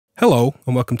Hello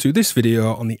and welcome to this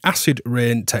video on the Acid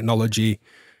Rain Technology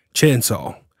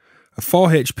chainsaw, a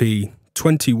 4HP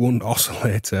 21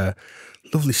 oscillator,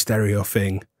 lovely stereo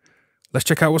thing. Let's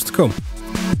check out what's to come.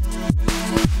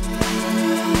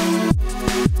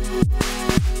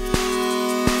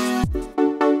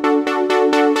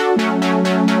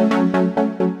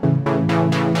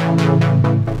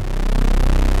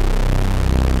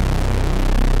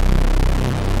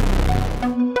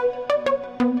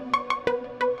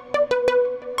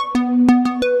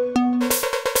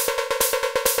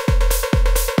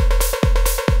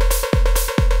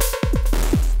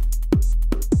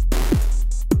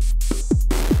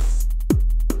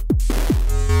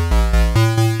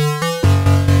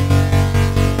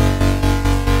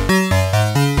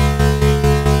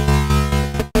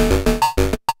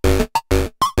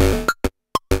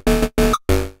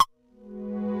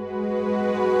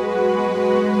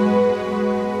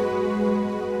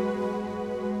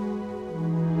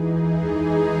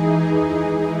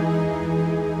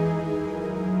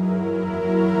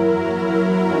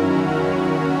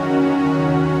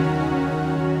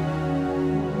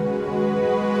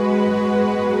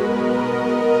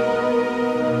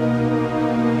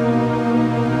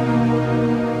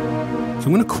 So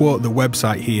I'm going to quote the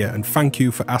website here and thank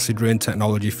you for Acid Rain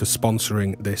Technology for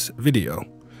sponsoring this video.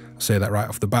 I'll say that right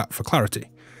off the bat for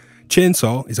clarity.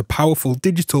 Chainsaw is a powerful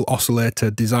digital oscillator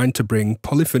designed to bring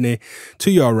polyphony to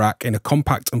your rack in a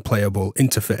compact and playable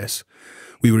interface.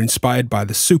 We were inspired by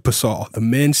the Supersaw, the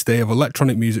mainstay of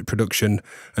electronic music production,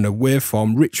 and a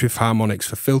waveform rich with harmonics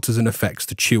for filters and effects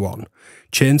to chew on.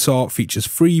 Chainsaw features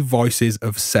 3 voices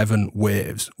of 7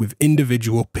 waves, with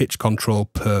individual pitch control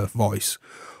per voice.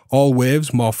 All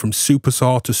waves morph from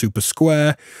Supersaw to Super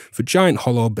Square for giant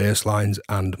hollow bass lines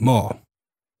and more.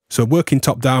 So working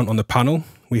top down on the panel,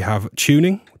 we have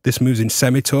tuning. This moves in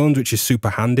semitones, which is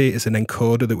super handy. It's an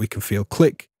encoder that we can feel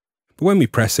click. But when we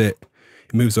press it,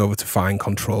 it moves over to fine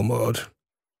control mode.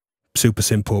 Super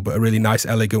simple, but a really nice,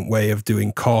 elegant way of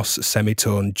doing coarse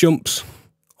semitone jumps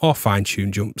or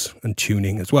fine-tune jumps and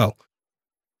tuning as well.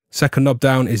 Second knob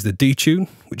down is the detune,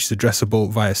 which is addressable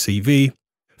via CV.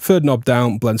 Third knob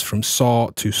down blends from saw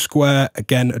to square,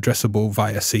 again addressable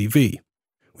via CV.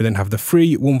 We then have the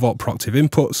 3 1V per octave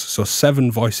inputs, so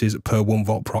 7 voices per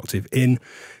 1V per octave in.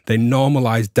 They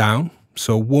normalise down,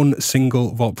 so 1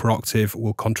 single volt per octave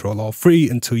will control all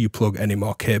 3 until you plug any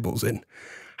more cables in.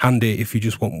 Handy if you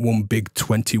just want one big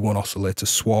 21 oscillator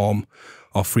swarm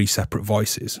or 3 separate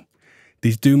voices.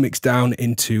 These do mix down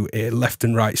into a left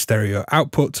and right stereo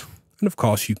output, and of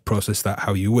course you process that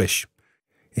how you wish.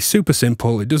 It's super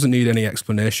simple, it doesn't need any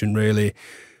explanation really,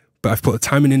 but I've put a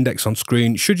timing index on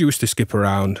screen should you wish to skip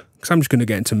around, because I'm just going to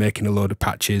get into making a load of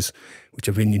patches, which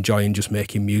I've been enjoying just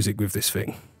making music with this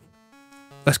thing.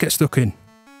 Let's get stuck in.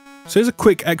 So here's a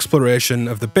quick exploration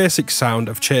of the basic sound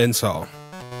of chainsaw.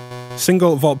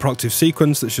 Single volt per octave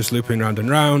sequence that's just looping round and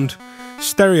round,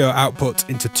 stereo output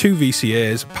into 2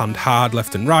 VCAs panned hard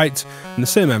left and right, and the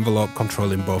same envelope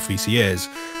controlling both VCAs.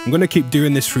 I'm going to keep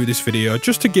doing this through this video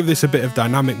just to give this a bit of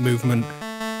dynamic movement,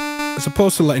 as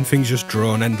opposed to letting things just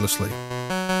drone endlessly.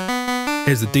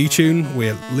 Here's the detune,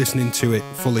 we're listening to it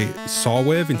fully saw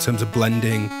wave in terms of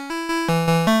blending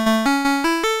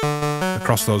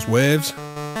across those waves.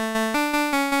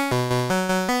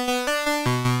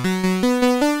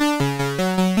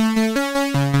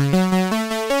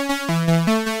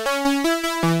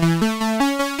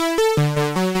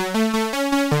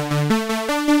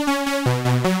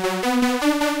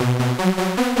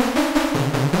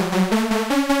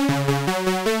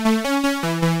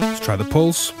 Try the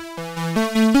pulse.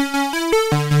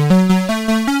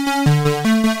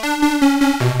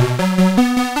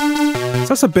 So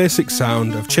that's a basic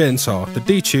sound of chainsaw, the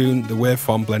detune, the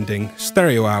waveform blending,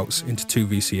 stereo outs into 2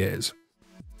 VCAs.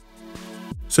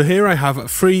 So here I have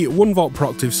 3 1V per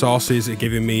octave sources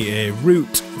giving me a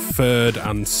root, third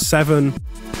and 7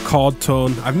 chord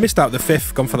tone. I've missed out the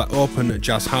 5th, gone for that open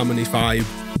jazz harmony vibe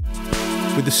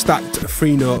with the stacked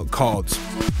 3-note chords.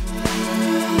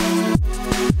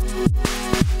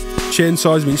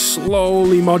 Chainsaw has been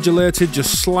slowly modulated,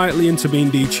 just slightly into being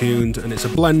detuned, and it's a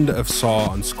blend of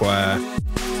saw and square.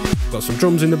 Got some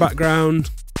drums in the background.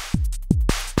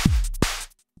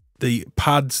 The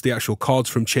pads, the actual chords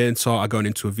from chainsaw, are going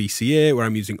into a VCA where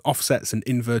I'm using offsets and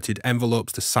inverted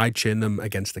envelopes to sidechain them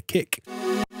against a kick.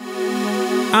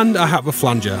 And I have a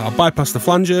flanger. I'll bypass the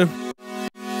flanger,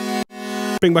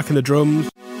 bring back in the drums.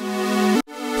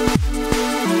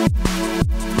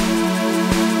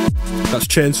 That's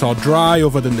chainsaw dry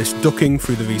other than this ducking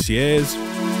through the VCAs.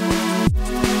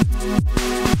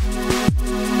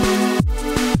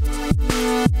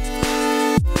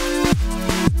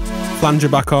 flanger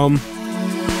back on.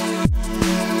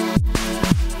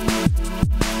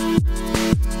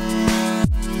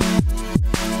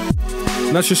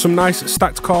 And that's just some nice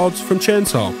stacked chords from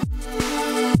Chainsaw.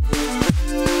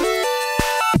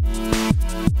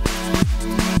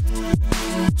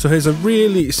 So here's a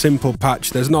really simple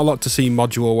patch. There's not a lot to see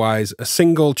module wise. A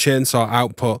single Chainsaw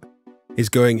output is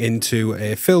going into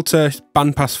a filter,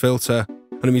 bandpass filter,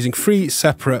 and I'm using 3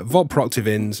 separate volt per octave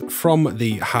ins from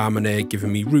the harmony,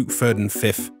 giving me root, third and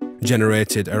fifth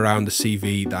generated around the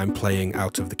CV that I'm playing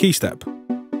out of the key step.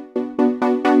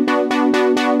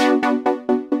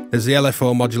 There's the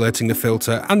LFO modulating the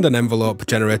filter and an envelope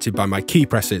generated by my key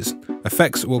presses.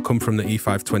 Effects will come from the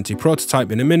E520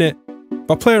 prototype in a minute,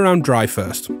 but I'll play around dry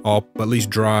first, or at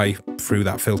least dry through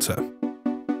that filter.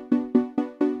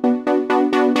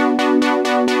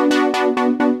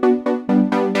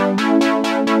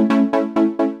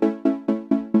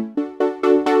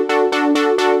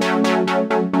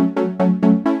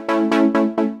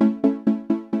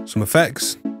 Some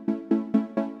effects.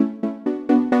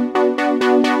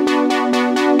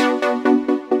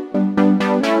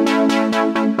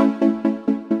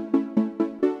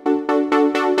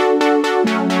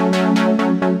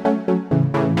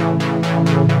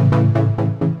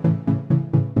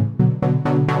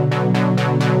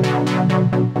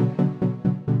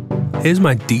 Here's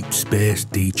my deep space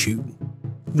detune.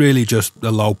 Really just a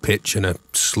low pitch and a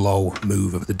slow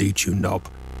move of the detune knob.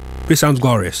 But it sounds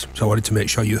glorious, so I wanted to make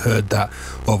sure you heard that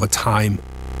over time,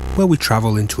 where we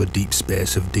travel into a deep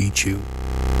space of detune,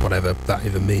 whatever that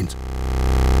even means.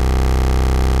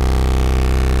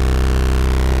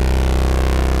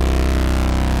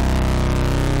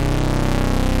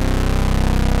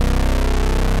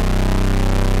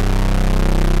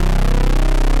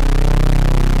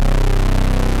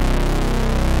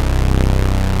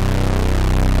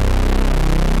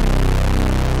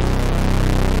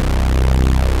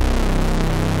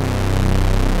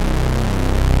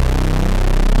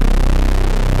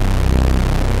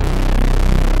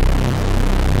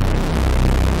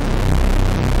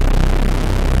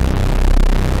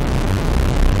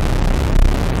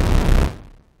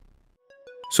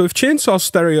 So with Chainsaw's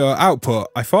stereo output,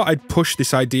 I thought I'd push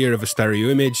this idea of a stereo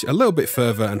image a little bit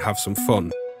further and have some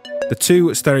fun. The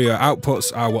 2 stereo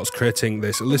outputs are what's creating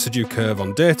this Lissajous curve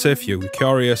on data, if you're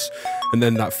curious, and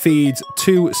then that feeds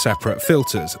 2 separate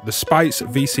filters, the Spice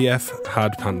VCF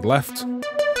hard pan left,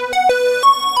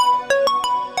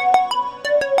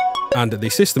 and the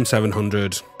System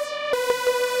 700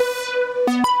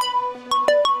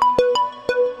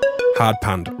 hard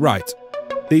panned right.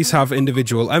 These have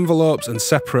individual envelopes and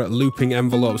separate looping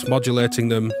envelopes modulating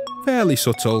them, fairly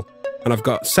subtle, and I've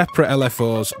got separate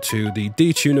LFOs to the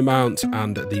detune amount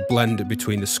and the blend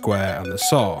between the square and the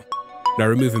saw. Now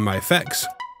removing my effects,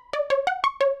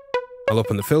 I'll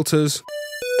open the filters.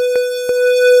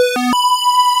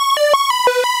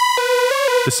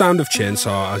 The sound of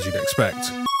Chainsaw as you'd expect.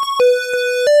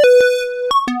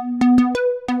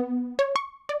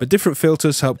 But different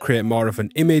filters help create more of an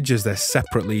image as they're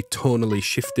separately tonally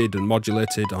shifted and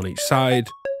modulated on each side.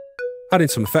 Adding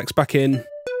some effects back in,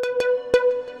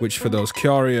 which for those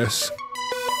curious,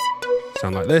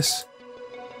 sound like this.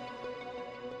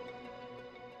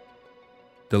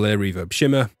 Delay, reverb,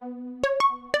 shimmer.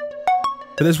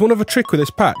 But there's one other trick with this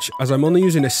patch, as I'm only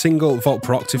using a single volt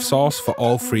per octave source for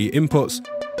all 3 inputs.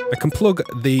 I can plug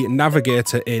the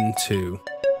navigator into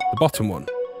the bottom one.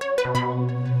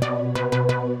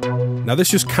 Now this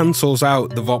just cancels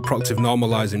out the volt per octave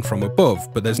normalizing from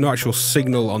above, but there's no actual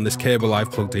signal on this cable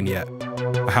I've plugged in yet.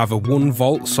 I have a 1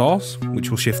 volt source, which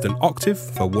will shift an octave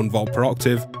for 1 volt per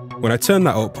octave when I turn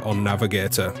that up on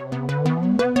navigator.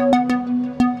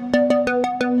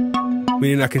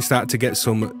 Meaning I can start to get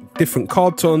some different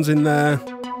chord tones in there.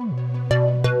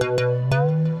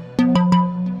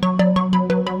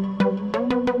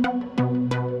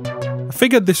 I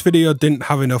figured this video didn't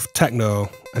have enough techno,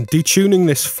 and detuning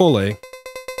this fully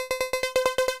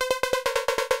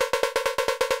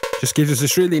just gives us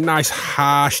this really nice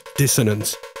harsh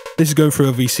dissonance. This is going through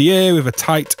a VCA with a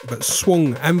tight but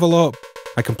swung envelope.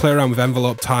 I can play around with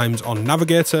envelope times on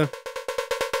navigator.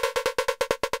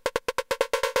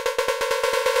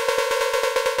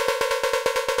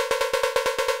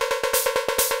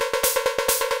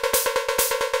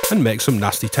 And make some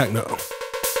nasty techno.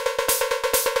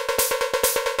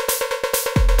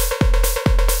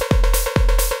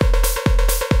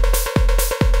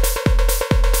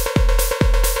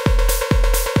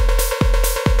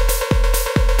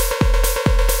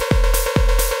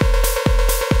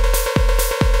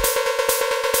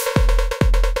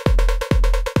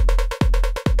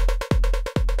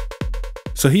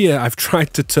 So here I've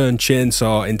tried to turn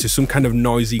Chainsaw into some kind of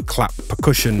noisy clap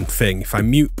percussion thing. If I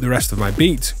mute the rest of my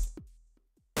beat,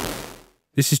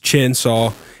 this is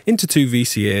Chainsaw into 2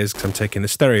 VCAs because I'm taking the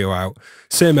stereo out.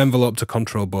 Same envelope to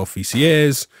control both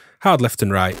VCAs, hard left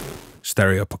and right,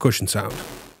 stereo percussion sound.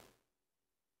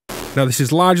 Now this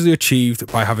is largely achieved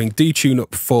by having detune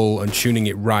up full and tuning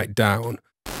it right down.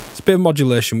 It's a bit of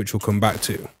modulation which we'll come back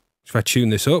to. If I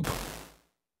tune this up,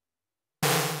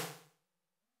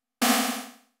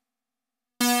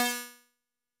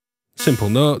 simple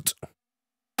note,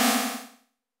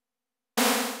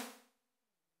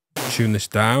 tune this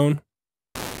down,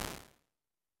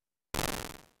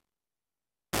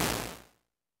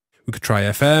 we could try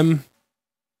FM,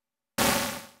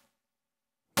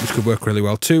 which could work really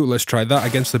well too. Let's try that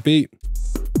against the beat.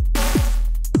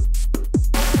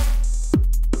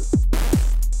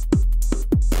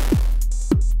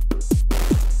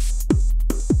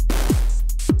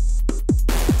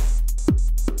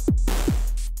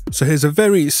 So here's a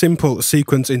very simple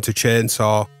sequence into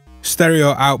Chainsaw.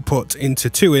 Stereo output into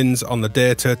 2 ins on the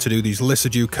data to do these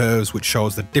Lissajous curves, which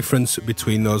shows the difference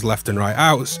between those left and right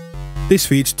outs. This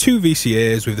feeds 2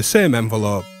 VCAs with the same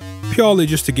envelope, purely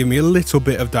just to give me a little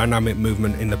bit of dynamic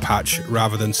movement in the patch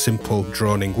rather than simple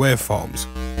droning waveforms.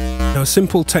 Now, a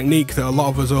simple technique that a lot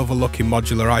of us overlook in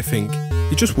modular, I think,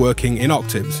 is just working in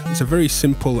octaves. It's a very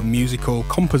simple musical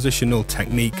compositional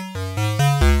technique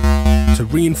to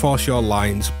reinforce your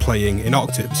lines playing in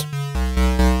octaves.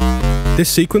 This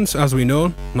sequence, as we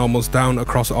know, normals down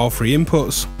across all 3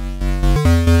 inputs.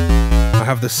 I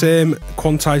have the same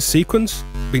quantized sequence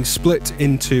being split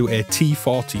into a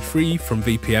T43 from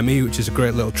VPME, which is a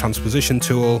great little transposition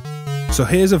tool. So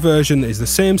here's a version that is the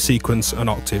same sequence an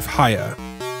octave higher,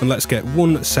 and let's get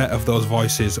one set of those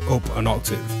voices up an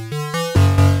octave.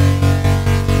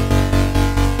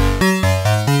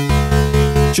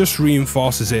 Just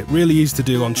reinforces it, really easy to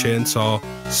do on Chainsaw,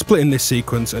 splitting this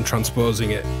sequence and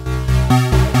transposing it.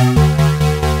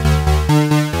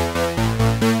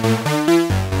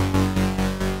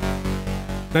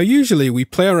 Now usually we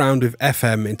play around with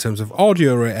FM in terms of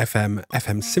audio rate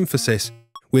FM synthesis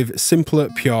with simpler,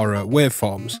 purer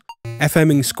waveforms.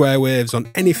 FMing square waves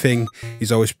on anything is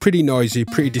always pretty noisy,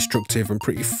 pretty destructive and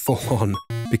pretty full on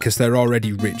because they're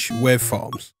already rich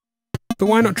waveforms. But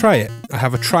why not try it? I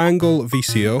have a triangle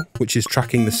VCO, which is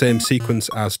tracking the same sequence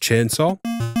as Chainsaw.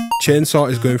 Chainsaw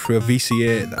is going through a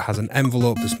VCA that has an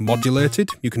envelope that's modulated.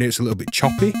 You can hear it's a little bit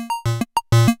choppy.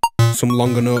 Some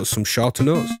longer notes, some shorter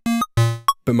notes.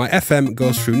 But my FM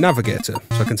goes through Navigator,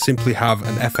 so I can simply have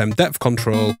an FM depth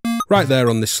control right there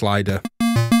on this slider,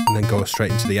 and then go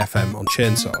straight into the FM on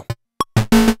Chainsaw.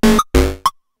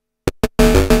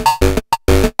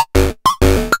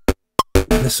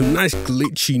 There's some nice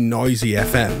glitchy, noisy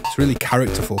FM. It's a really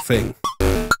characterful thing.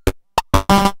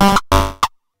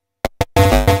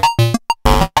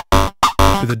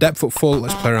 With the depth up full,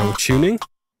 let's play around with tuning.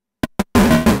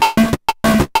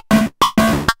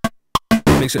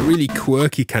 Makes it a really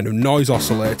quirky kind of noise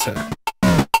oscillator.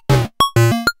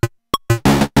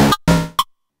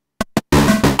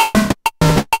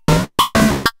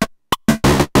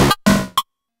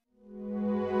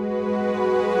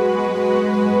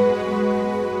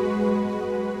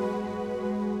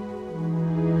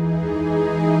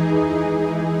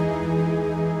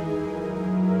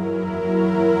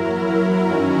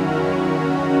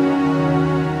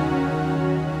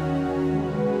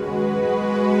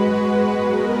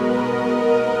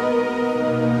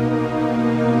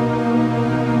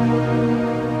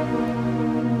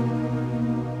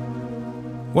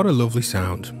 What a lovely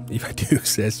sound, if I do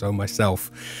say so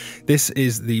myself. This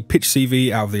is the pitch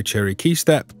CV out of the Cherry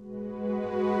keystep.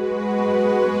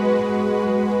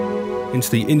 Into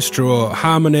the instro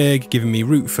harmony, giving me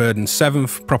root third and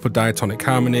 7th, proper diatonic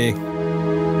harmony.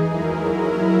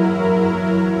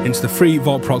 Into the 3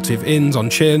 volt per octave ins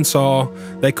on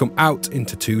Chainsaw. They come out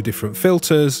into 2 different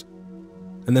filters.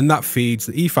 And then that feeds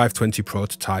the E520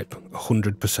 prototype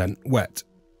 100% wet.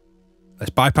 Let's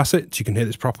bypass it so you can hear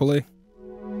this properly.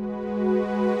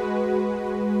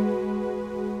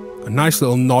 A nice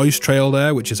little noise trail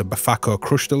there, which is a Bafako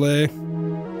crush delay.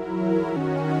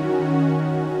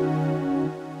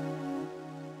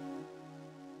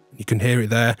 You can hear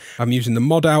it there. I'm using the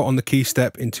mod out on the key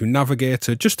step into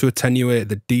Navigator just to attenuate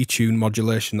the detune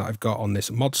modulation that I've got on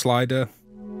this mod slider.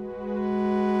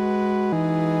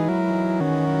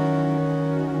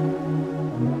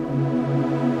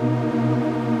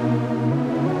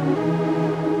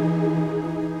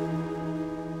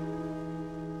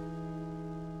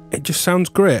 it just sounds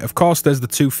great. Of course, there's the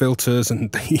 2 filters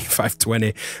and the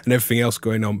E520 and everything else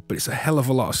going on, but it's a hell of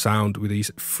a lot of sound with these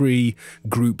 3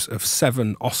 groups of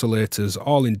 7 oscillators,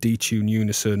 all in detune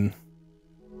unison.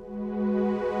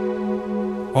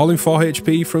 All in 4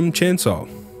 HP from Chainsaw.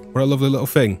 What a lovely little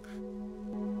thing.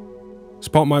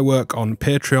 Support my work on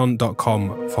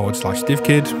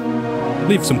patreon.com/DivKid.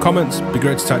 Leave some comments, be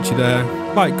great to touch you there.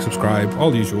 Like, subscribe,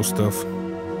 all the usual stuff.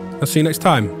 I'll see you next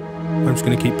time. I'm just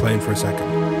going to keep playing for a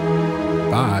second.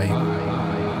 Bye.